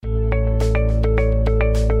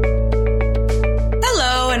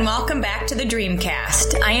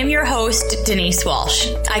Dreamcast. I am your host, Denise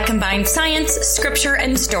Walsh. I combine science, scripture,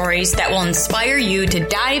 and stories that will inspire you to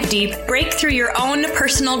dive deep, break through your own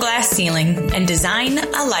personal glass ceiling, and design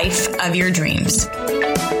a life of your dreams.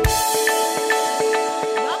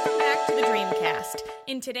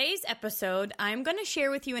 In today's episode, I'm going to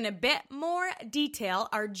share with you in a bit more detail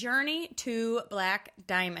our journey to Black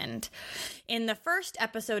Diamond. In the first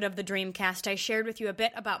episode of the Dreamcast, I shared with you a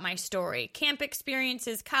bit about my story, camp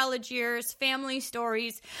experiences, college years, family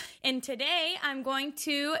stories, and today I'm going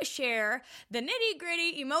to share the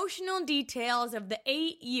nitty-gritty emotional details of the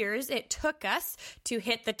 8 years it took us to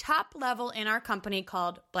hit the top level in our company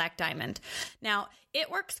called Black Diamond. Now, It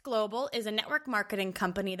Works Global is a network marketing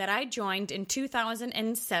company that I joined in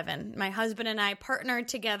 2007. My husband and I partnered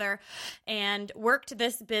together and worked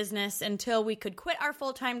this business until we could quit our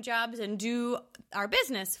full-time jobs and do our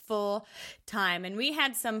business full-time. And we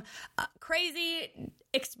had some crazy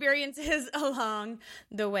experiences along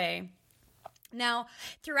the way. Now,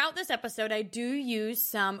 throughout this episode, I do use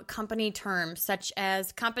some company terms such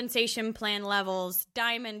as compensation plan levels,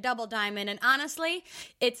 diamond, double diamond, and honestly,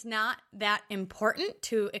 it's not that important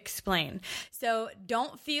to explain. So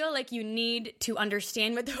don't feel like you need to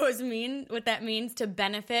understand what that means to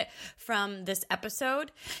benefit from this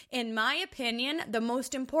episode. In my opinion, the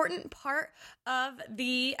most important part of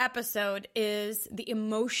the episode is the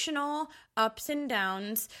emotional ups and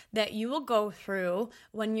downs that you will go through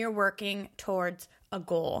when you're working towards a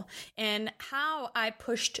goal and how I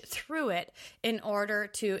pushed through it in order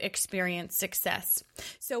to experience success.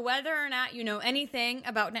 So whether or not you know anything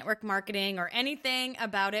about network marketing or anything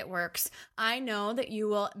about It Works, I know that you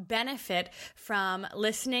will benefit from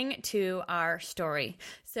listening to our story.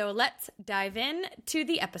 So let's dive in to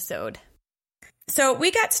the episode. So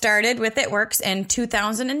we got started with It Works in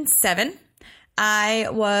 2007. I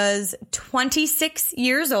was 26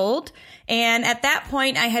 years old, and at that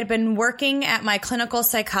point, I had been working at my clinical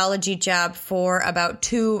psychology job for about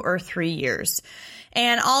 2 or 3 years.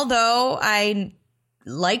 And although I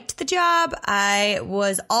liked the job, I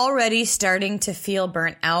was already starting to feel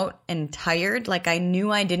burnt out and tired, like I knew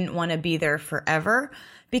I didn't want to be there forever.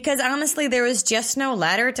 Because honestly, there was just no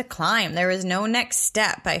ladder to climb. There was no next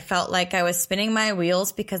step. I felt like I was spinning my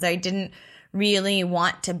wheels because I didn't really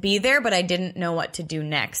want to be there, but I didn't know what to do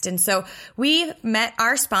next. And so we met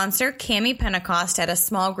our sponsor, Cami Pentecost, at a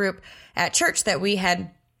small group at church that we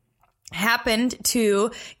had happened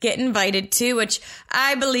to get invited to, which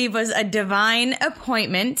I believe was a divine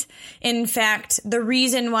appointment. In fact, the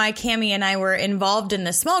reason why Cami and I were involved in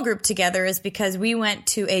the small group together is because we went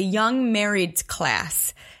to a young marrieds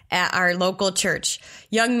class at our local church.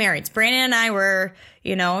 Young marrieds. Brandon and I were,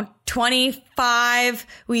 25.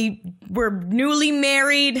 We were newly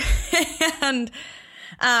married and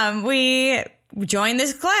we joined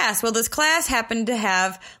this class. Well, this class happened to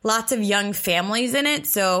have lots of young families in it.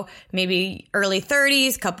 So maybe early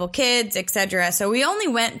 30s, couple kids, etc. So we only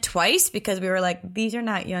went twice because we were like, these are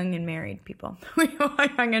not young and married people. We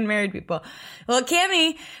want young and married people. Well,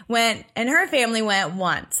 Cami went and her family went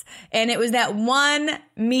once. And it was that one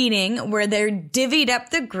meeting where they divvied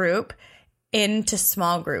up the group into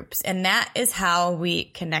small groups. And that is how we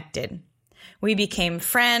connected. We became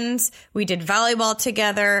friends. We did volleyball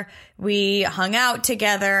together. We hung out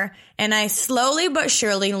together. And I slowly but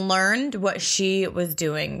surely learned what she was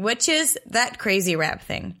doing, which is that crazy rap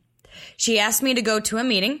thing. She asked me to go to a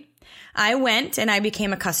meeting. I went and I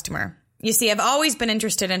became a customer. You see, I've always been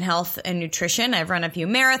interested in health and nutrition. I've run a few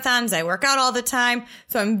marathons. I work out all the time.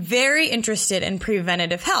 So I'm very interested in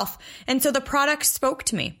preventative health. And so the product spoke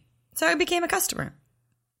to me. So I became a customer.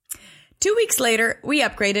 2 weeks later, we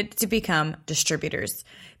upgraded to become distributors.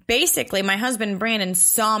 Basically, my husband, Brandon,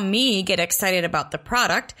 saw me get excited about the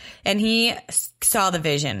product, and he saw the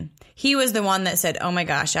vision. He was the one that said, oh my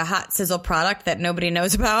gosh, a hot sizzle product that nobody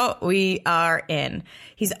knows about, we are in.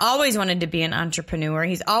 He's always wanted to be an entrepreneur.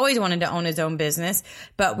 He's always wanted to own his own business,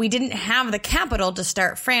 but we didn't have the capital to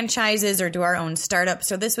start franchises or do our own startup.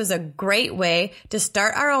 So this was a great way to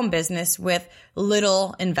start our own business with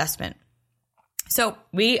little investment. So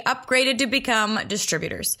we upgraded to become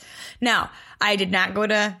distributors. Now, I did not go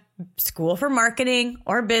to school for marketing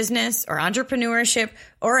or business or entrepreneurship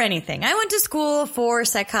or anything. I went to school for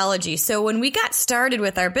psychology. So when we got started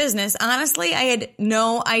with our business, honestly, I had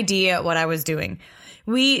no idea what I was doing.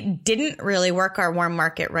 We didn't really work our warm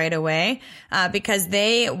market right away because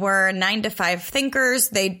they were 9-to-5 thinkers.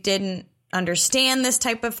 They didn't understand this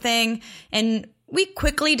type of thing. And we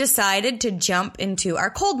quickly decided to jump into our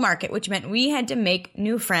cold market, which meant we had to make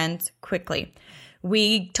new friends quickly.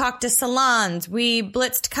 We talked to salons. We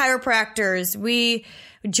blitzed chiropractors. We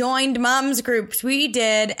joined moms groups. We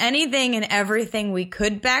did anything and everything we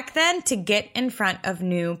could back then to get in front of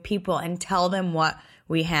new people and tell them what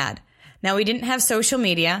we had. Now, we didn't have social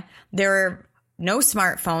media. There were no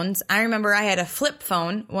smartphones. I remember I had a flip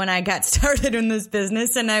phone when I got started in this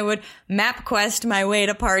business, and I would MapQuest my way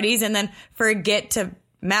to parties and then forget to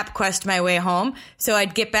MapQuest my way home. So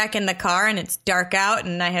I'd get back in the car and it's dark out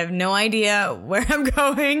and I have no idea where I'm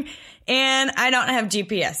going, and I don't have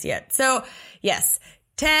GPS yet. So yes,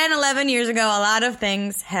 10, 11 years ago, a lot of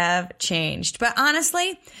things have changed. But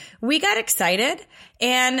honestly, we got excited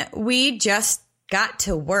and we just got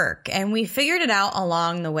to work, and we figured it out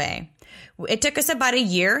along the way. It took us about a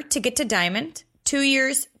year to get to diamond, 2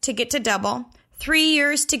 years to get to double, 3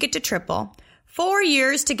 years to get to triple, 4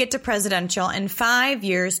 years to get to presidential, and 5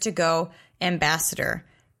 years to go ambassador,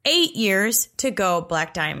 8 years to go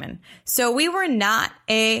black diamond. So we were not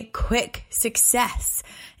a quick success.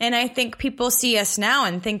 And I think people see us now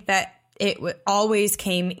and think that it always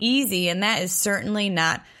came easy, and that is certainly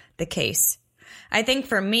not the case. I think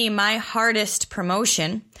for me, my hardest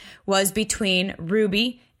promotion was between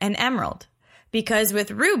Ruby and Emerald. Because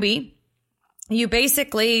with Ruby, you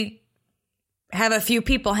basically have a few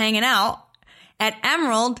people hanging out. At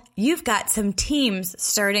Emerald, you've got some teams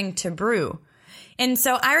starting to brew. And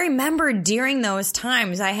so I remember during those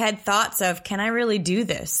times, I had thoughts of, can I really do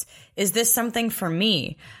this? Is this something for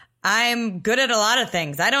me? I'm good at a lot of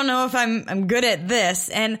things. I don't know if I'm good at this.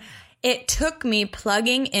 And it took me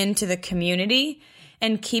plugging into the community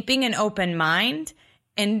and keeping an open mind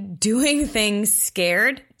and doing things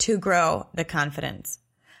scared to grow the confidence.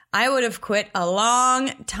 I would have quit a long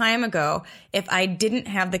time ago if I didn't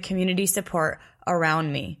have the community support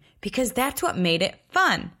around me, because that's what made it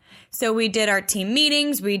fun. So we did our team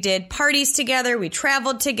meetings, we did parties together, we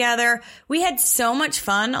traveled together. We had so much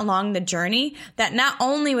fun along the journey that not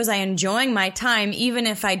only was I enjoying my time, even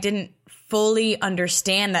if I didn't fully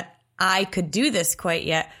understand that I could do this quite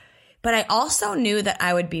yet, but I also knew that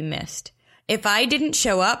I would be missed. If I didn't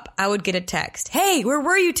show up, I would get a text. Hey, where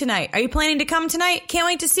were you tonight? Are you planning to come tonight? Can't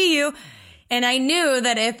wait to see you. And I knew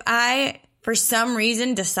that if I, for some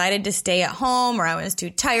reason, decided to stay at home, or I was too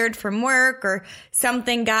tired from work, or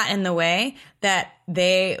something got in the way, that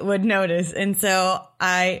they would notice. And so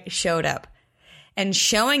I showed up. And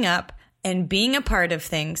showing up and being a part of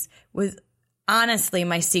things was honestly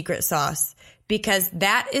my secret sauce, because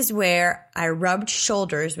that is where I rubbed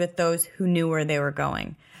shoulders with those who knew where they were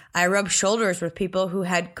going. I rubbed shoulders with people who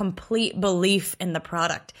had complete belief in the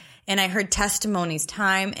product. And I heard testimonies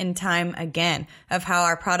time and time again of how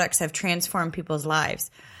our products have transformed people's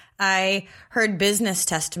lives. I heard business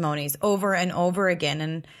testimonies over and over again,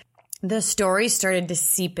 and the stories started to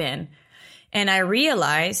seep in. And I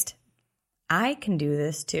realized I can do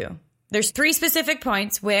this too. There's 3 specific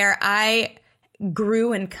points where I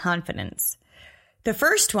grew in confidence. The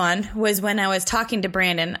first one was when I was talking to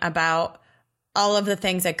Brandon about all of the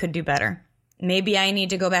things I could do better. Maybe I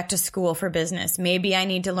need to go back to school for business. Maybe I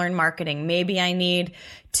need to learn marketing. Maybe I need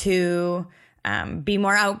to be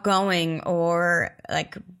more outgoing, or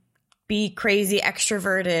like be crazy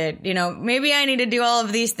extroverted. You know, maybe I need to do all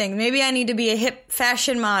of these things. Maybe I need to be a hip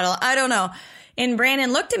fashion model. I don't know. And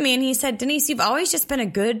Brandon looked at me and he said, Denise, you've always just been a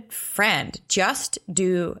good friend. Just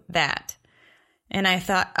do that. And I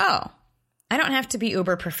thought, oh, I don't have to be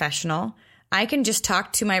uber professional. I can just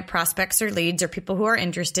talk to my prospects or leads or people who are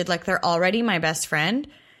interested like they're already my best friend,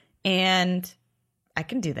 and I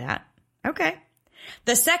can do that. Okay.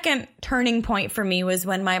 The second turning point for me was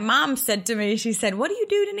when my mom said to me, she said, what do you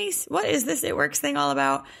do, Denise? What is this It Works thing all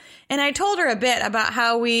about? And I told her a bit about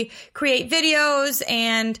how we create videos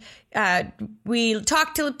and we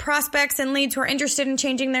talk to prospects and leads who are interested in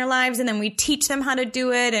changing their lives, and then we teach them how to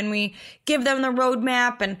do it, and we give them the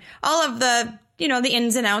roadmap and all of the the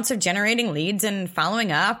ins and outs of generating leads and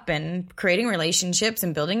following up and creating relationships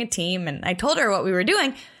and building a team. And I told her what we were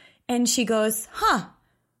doing, and she goes,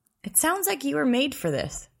 it sounds like you were made for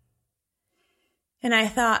this. And I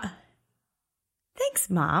thought, thanks,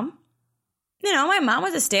 Mom. My mom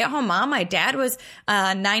was a stay-at-home mom. My dad was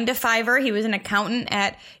a 9-to-5-er. He was an accountant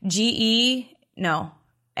at GE in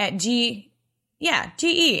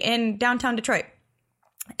downtown Detroit.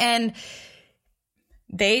 And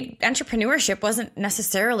entrepreneurship wasn't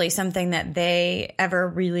necessarily something that they ever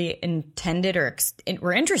really intended or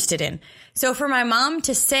were interested in. So for my mom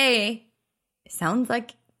to say, it sounds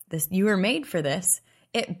like this, you were made for this,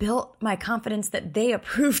 it built my confidence that they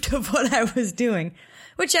approved of what I was doing,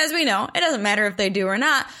 which, as we know, it doesn't matter if they do or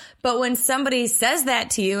not. But when somebody says that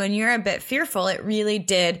to you and you're a bit fearful, it really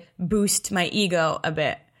did boost my ego a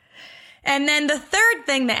bit. And then the third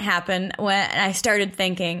thing that happened when I started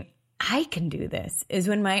thinking, I can do this, is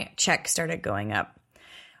when my check started going up.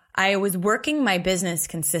 I was working my business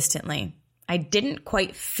consistently. I didn't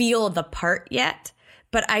quite feel the part yet,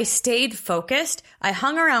 but I stayed focused. I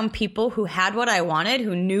hung around people who had what I wanted,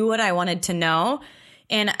 who knew what I wanted to know,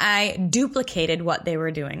 and I duplicated what they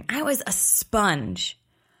were doing. I was a sponge.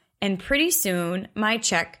 And pretty soon, my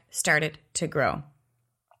check started to grow.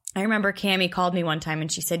 I remember Cammie called me one time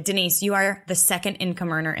and she said, Denise, you are the second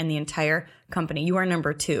income earner in the entire company. You are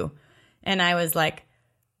number 2. And I was like,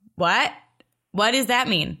 what? What does that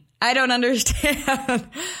mean? I don't understand.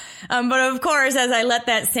 But of course, as I let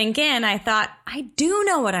that sink in, I thought, I do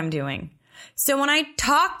know what I'm doing. So when I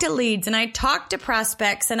talk to leads and I talk to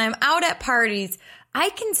prospects and I'm out at parties, I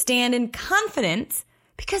can stand in confidence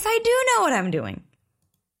because I do know what I'm doing.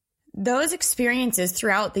 Those experiences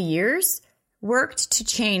throughout the years worked to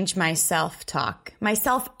change my self-talk. My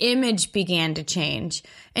self-image began to change.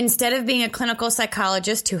 Instead of being a clinical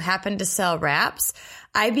psychologist who happened to sell wraps,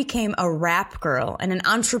 I became a wrap girl and an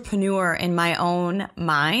entrepreneur in my own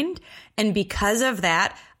mind. And because of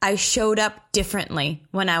that, I showed up differently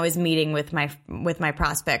when I was meeting with my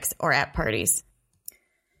prospects or at parties.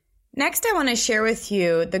 Next, I want to share with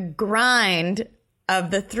you the grind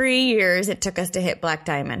of the 3 years it took us to hit Black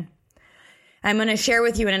Diamond. I'm going to share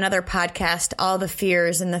with you in another podcast all the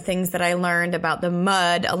fears and the things that I learned about the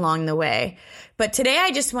mud along the way. But today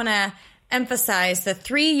I just want to emphasize the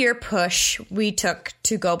 3-year push we took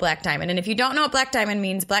to go Black Diamond. And if you don't know what Black Diamond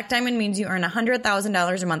means you earn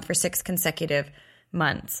 $100,000 a month for 6 consecutive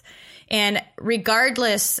months. And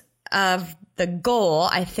regardless of the goal,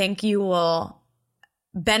 I think you will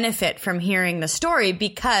benefit from hearing the story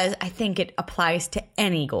because I think it applies to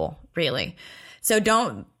any goal, really. So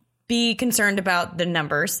don't be concerned about the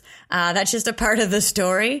numbers. That's just a part of the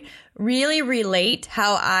story. Really relate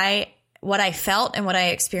what I felt and what I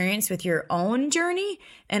experienced with your own journey.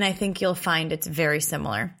 And I think you'll find it's very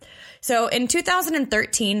similar. So in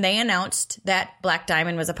 2013, they announced that Black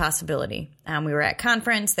Diamond was a possibility. We were at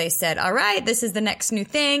conference. They said, all right, this is the next new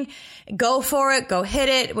thing. Go for it. Go hit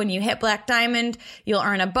it. When you hit Black Diamond, you'll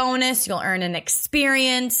earn a bonus. You'll earn an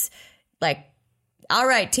experience. Like, all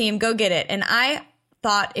right, team, go get it. And I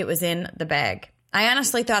thought it was in the bag. I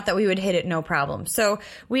honestly thought that we would hit it no problem. So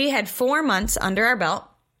we had 4 months under our belt.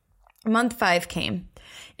 Month 5 came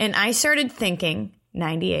and I started thinking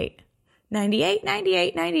 98. And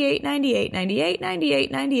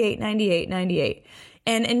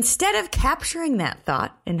instead of capturing that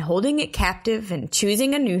thought and holding it captive and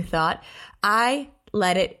choosing a new thought, I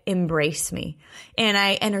let it embrace me and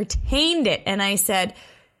I entertained it. And I said,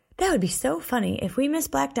 that would be so funny if we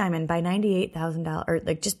missed Black Diamond by $98,000 or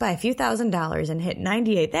like just by a few $1,000s and hit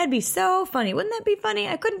 98. That'd be so funny. Wouldn't that be funny?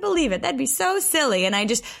 I couldn't believe it. That'd be so silly. And I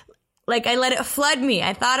let it flood me.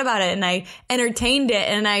 I thought about it and I entertained it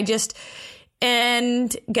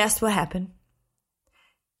and guess what happened?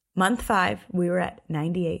 Month 5, we were at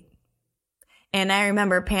 98. And I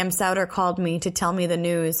remember Pam Souter called me to tell me the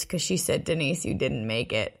news because she said, Denise, you didn't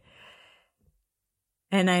make it.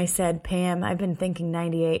 And I said, Pam, I've been thinking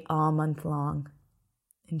 98 all month long.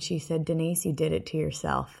 And she said, Denise, you did it to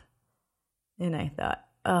yourself. And I thought,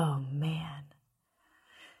 oh man.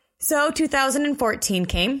 So 2014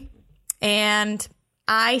 came and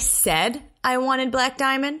I said I wanted Black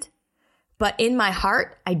Diamond, but in my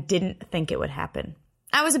heart, I didn't think it would happen.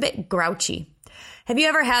 I was a bit grouchy. Have you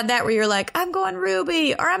ever had that where you're like, I'm going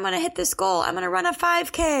Ruby, or I'm going to hit this goal. I'm going to run a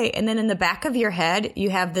 5K. And then in the back of your head, you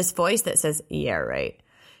have this voice that says, yeah, right.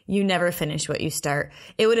 You never finish what you start.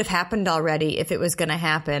 It would have happened already if it was going to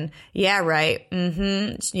happen. Yeah, right.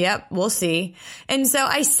 Yep, we'll see. And so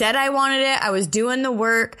I said I wanted it. I was doing the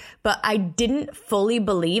work, but I didn't fully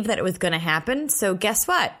believe that it was going to happen. So guess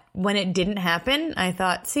what? When it didn't happen, I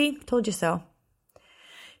thought, see, told you so.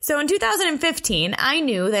 So in 2015, I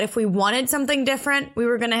knew that if we wanted something different, we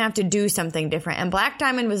were going to have to do something different. And Black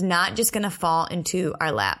Diamond was not just going to fall into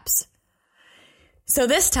our laps. So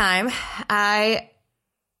this time, I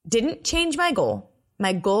didn't change my goal.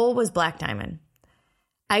 My goal was Black Diamond.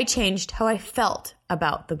 I changed how I felt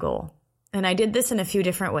about the goal. And I did this in a few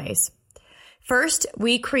different ways. First,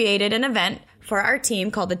 we created an event for our team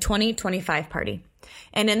called the 2025 Party.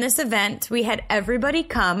 And in this event, we had everybody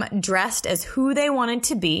come dressed as who they wanted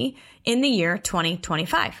to be in the year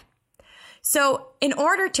 2025. So in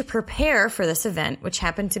order to prepare for this event, which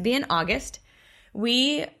happened to be in August,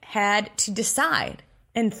 we had to decide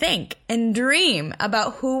and think and dream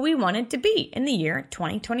about who we wanted to be in the year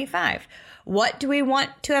 2025. What do we want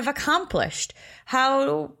to have accomplished?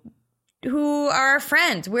 Who are our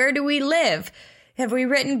friends? Where do we live? Have we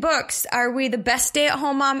written books? Are we the best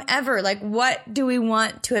stay-at-home mom ever? Like, what do we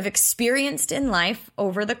want to have experienced in life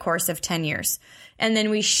over the course of 10 years? And then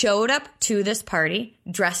we showed up to this party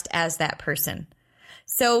dressed as that person.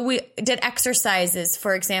 So we did exercises,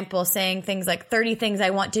 for example, saying things like 30 things I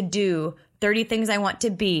want to do, 30 things I want to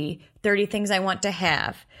be, 30 things I want to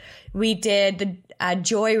have. We did the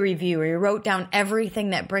joy review where we wrote down everything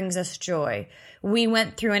that brings us joy. We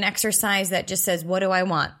went through an exercise that just says, what do I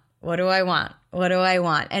want? What do I want? What do I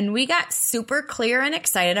want? And we got super clear and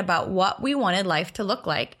excited about what we wanted life to look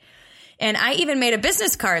like. And I even made a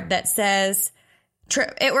business card that says,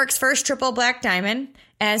 It Works First Triple Black Diamond,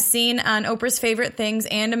 as seen on Oprah's Favorite Things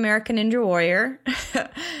and American Ninja Warrior,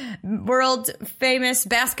 world famous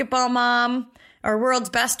basketball mom, or world's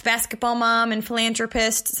best basketball mom and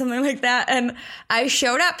philanthropist, something like that. And I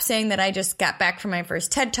showed up saying that I just got back from my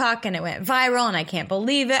first TED Talk and it went viral and I can't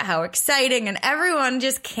believe it, how exciting. And everyone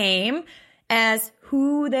just came as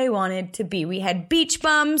who they wanted to be. We had beach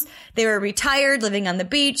bums. They were retired, living on the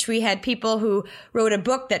beach. We had people who wrote a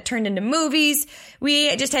book that turned into movies.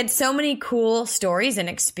 We just had so many cool stories and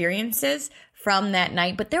experiences from that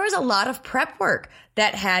night. But there was a lot of prep work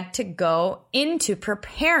that had to go into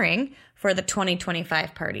preparing for the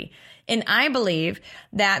 2025 party. And I believe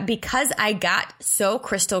that because I got so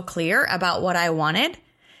crystal clear about what I wanted,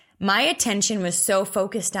 my attention was so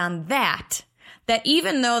focused on that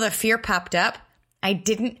even though the fear popped up, I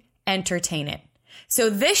didn't entertain it. So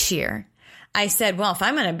this year, I said, well, if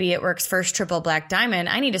I'm going to be It Works First Triple Black Diamond,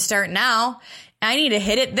 I need to start now. I need to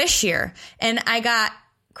hit it this year. And I got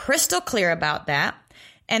crystal clear about that.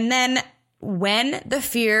 And then when the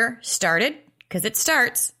fear started, because it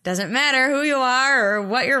starts, doesn't matter who you are or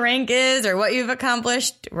what your rank is or what you've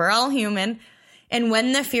accomplished. We're all human. And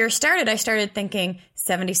when the fear started, I started thinking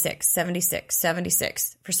 76, 76,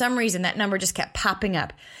 76. For some reason, that number just kept popping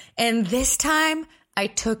up. And this time, I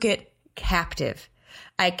took it captive.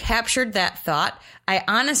 I captured that thought. I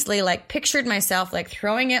honestly pictured myself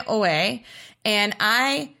throwing it away. And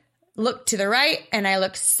I looked to the right and I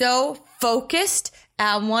looked so focused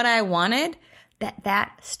on what I wanted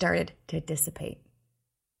that started to dissipate.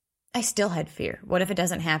 I still had fear. What if it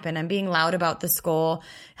doesn't happen? I'm being loud about this goal.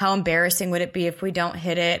 How embarrassing would it be if we don't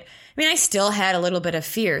hit it? I mean, I still had a little bit of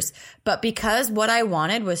fears, but because what I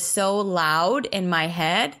wanted was so loud in my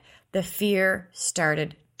head, the fear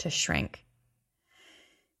started to shrink.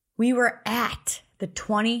 We were at the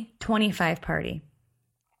 2025 party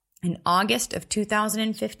in August of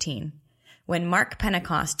 2015 when Mark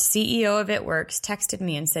Pentecost, CEO of It Works, texted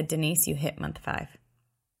me and said, Denise, you hit month 5.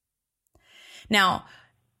 Now,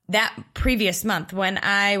 that previous month, when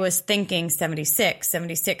I was thinking 76,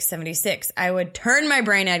 76, 76, I would turn my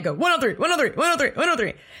brain, I'd go 103, 103, 103,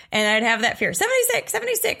 103, and I'd have that fear, 76,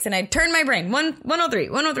 76, and I'd turn my brain, 103,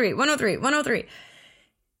 103, 103, 103.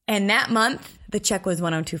 And that month, the check was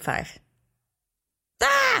 1025.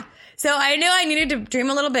 So I knew I needed to dream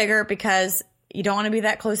a little bigger because you don't want to be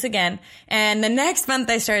that close again. And the next month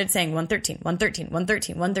I started saying 113, 113,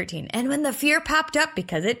 113, 113. And when the fear popped up,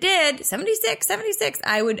 because it did, 76, 76,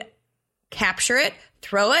 I would capture it,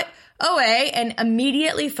 throw it away, and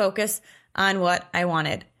immediately focus on what I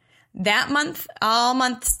wanted. That month,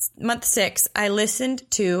 month 6, I listened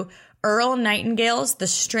to Earl Nightingale's The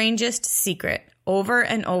Strangest Secret over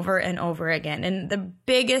and over and over again. And the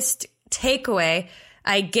biggest takeaway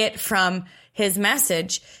I get from his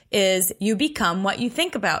message is you become what you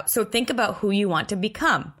think about. So think about who you want to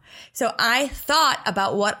become. So I thought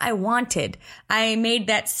about what I wanted. I made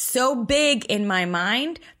that so big in my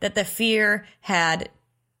mind that the fear had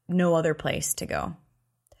no other place to go.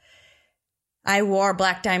 I wore a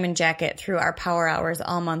black diamond jacket through our power hours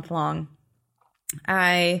all month long.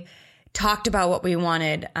 I talked about what we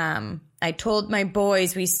wanted. I told my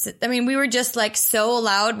boys, we were just so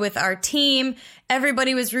loud with our team.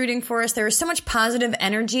 Everybody was rooting for us. There was so much positive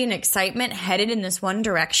energy and excitement headed in this one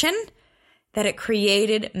direction that it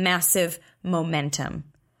created massive momentum.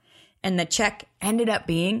 And the check ended up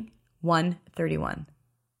being 131.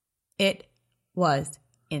 It was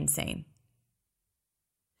insane.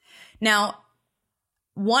 Now,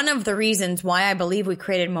 one of the reasons why I believe we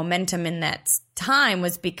created momentum in that time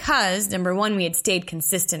was because, number one, we had stayed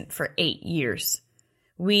consistent for 8 years.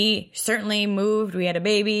 We certainly moved. We had a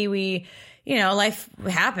baby. Life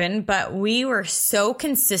happened, but we were so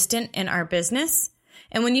consistent in our business.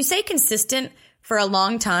 And when you say consistent for a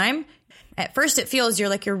long time, at first it feels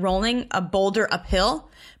you're rolling a boulder uphill,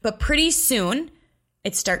 but pretty soon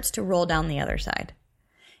it starts to roll down the other side.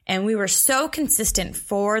 And we were so consistent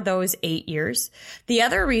for those 8 years. The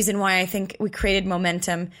other reason why I think we created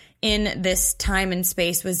momentum in this time and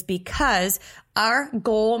space was because our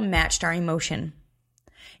goal matched our emotion.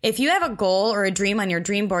 If you have a goal or a dream on your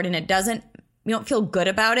dream board and you don't feel good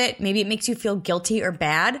about it, maybe it makes you feel guilty or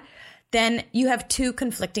bad, then you have two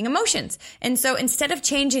conflicting emotions. And so instead of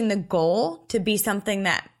changing the goal to be something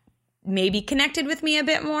that maybe connected with me a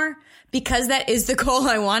bit more, because that is the goal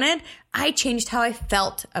I wanted, I changed how I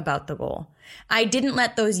felt about the goal. I didn't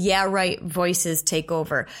let those yeah, right voices take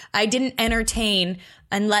over. I didn't entertain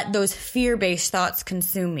and let those fear-based thoughts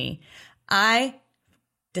consume me. I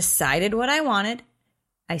decided what I wanted.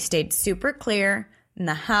 I stayed super clear, and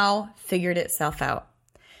the how figured itself out.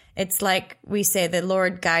 It's like we say the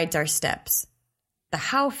Lord guides our steps. The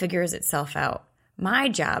how figures itself out. My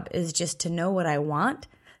job is just to know what I want,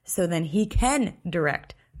 so then He can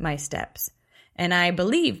direct my steps. And I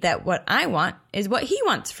believe that what I want is what He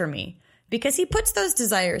wants for me, because He puts those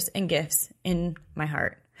desires and gifts in my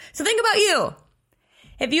heart. So think about you.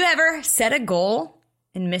 Have you ever set a goal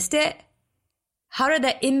and missed it? How did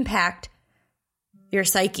that impact your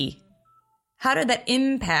psyche? How did that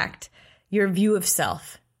impact your view of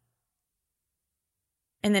self?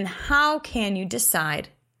 And then how can you decide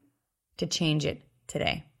to change it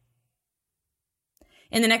today?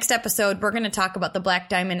 In the next episode, we're going to talk about the Black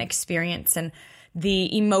Diamond experience and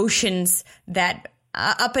the emotions that,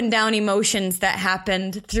 up and down emotions that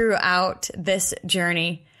happened throughout this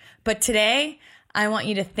journey. But today, I want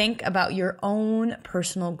you to think about your own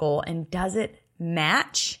personal goal, and does it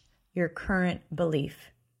match your current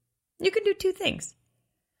belief? You can do two things.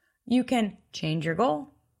 You can change your goal,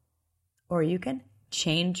 or you can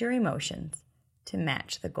change your emotions to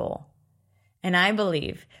match the goal. And I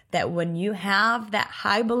believe that when you have that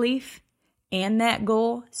high belief and that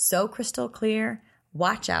goal so crystal clear,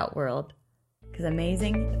 watch out, world, because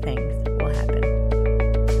amazing things will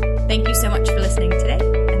happen. Thank you so much for listening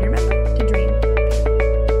today.